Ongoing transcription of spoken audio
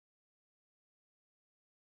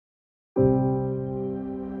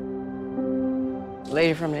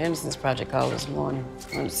Lady from the Innocence Project called this morning.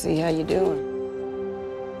 Wanted to see how you doing.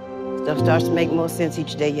 Stuff starts to make more sense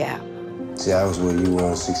each day you're out. See, I was where you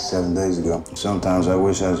were 6 or 7 days ago. Sometimes I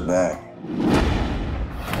wish I was back.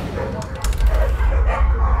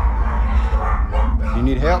 You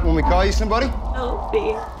need help when we call you somebody? Oh,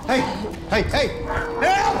 dear. Hey! Help!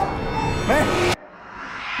 Hey!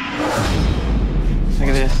 Look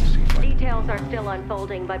at this. Details are still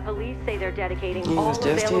unfolding, but police say they're dedicating all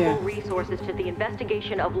available resources to the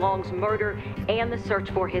investigation of Long's murder and the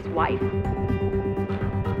search for his wife.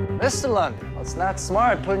 Mr. London, well, it's not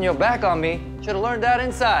smart putting your back on me. Should have learned that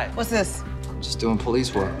inside. What's this? I'm just doing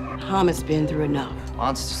police work. Thomas been through enough.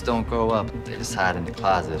 Monsters don't grow up. They just hide in the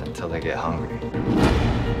closet until they get hungry.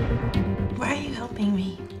 Why are you helping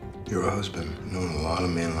me? Your husband, known a lot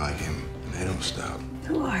of men like him, and they don't stop.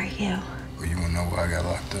 Who are you? Well, you wanna know why I got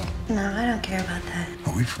locked up? No, I don't care about that.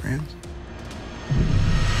 Are we friends?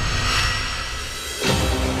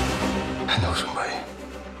 I know somebody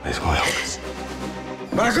that's gonna help us.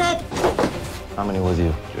 Back up! How many with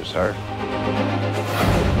you? Just her.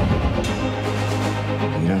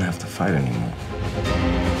 You don't have to fight anymore.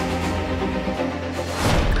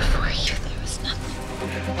 Before you, there was nothing.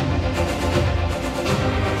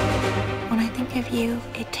 When I think of you,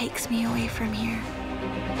 it takes me away from here.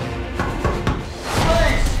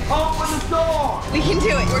 Open the door! We can do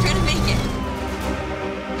it. We're gonna make it.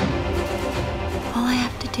 All I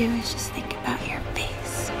have to do is just think about your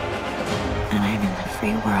face. And I'm in the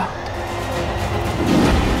free world.